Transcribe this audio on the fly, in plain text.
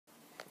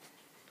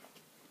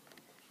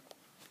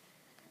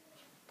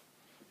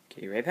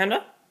You ready,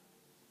 Panda?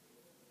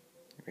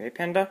 Ready,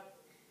 Panda?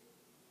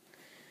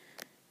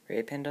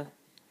 Ready, Panda?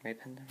 Ready,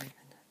 Panda? Ready,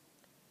 Panda?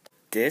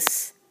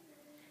 This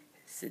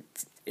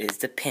is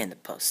the Panda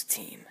Post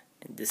team,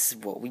 and this is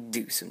what we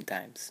do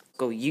sometimes.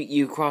 Go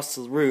you across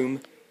the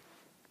room.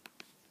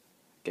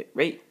 Get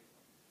ready.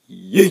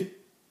 Yeet!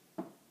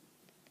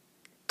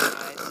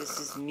 Guys, this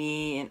is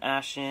me and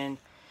Ashton.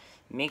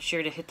 Make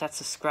sure to hit that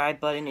subscribe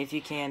button if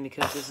you can,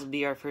 because this will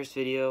be our first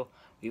video.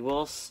 We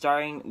will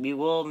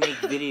make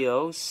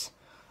videos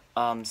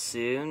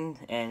soon,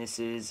 and this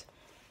is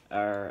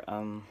our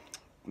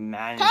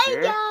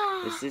manager. Panda!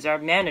 This is our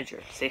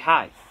manager. Say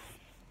hi.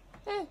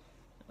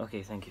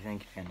 Okay, thank you,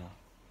 Panda.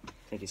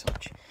 Thank you so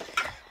much.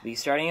 We'll be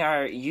starting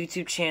our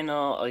YouTube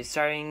channel. I'll be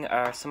starting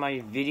some of our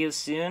videos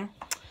soon,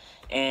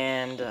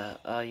 and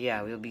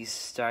yeah, we'll be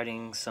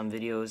starting some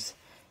videos.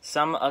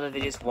 Some other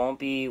videos won't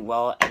be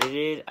well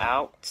edited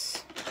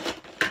out.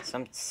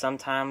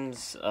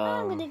 Sometimes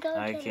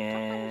I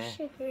can.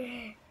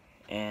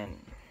 And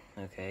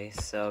okay,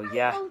 so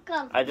yeah,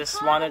 I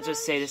just wanted to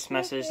say this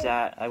message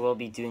that I will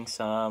be doing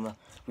some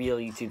real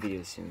YouTube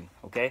videos soon.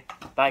 Okay,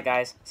 bye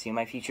guys. See you in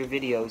my future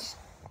videos.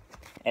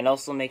 And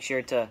also make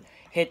sure to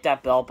hit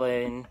that bell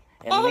button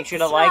and make sure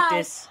to like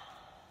this.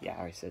 Yeah, I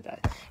already said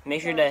that.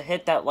 Make sure to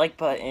hit that like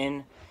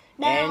button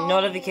and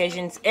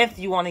notifications if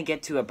you want to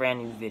get to a brand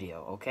new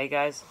video. Okay,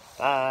 guys?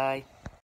 Bye.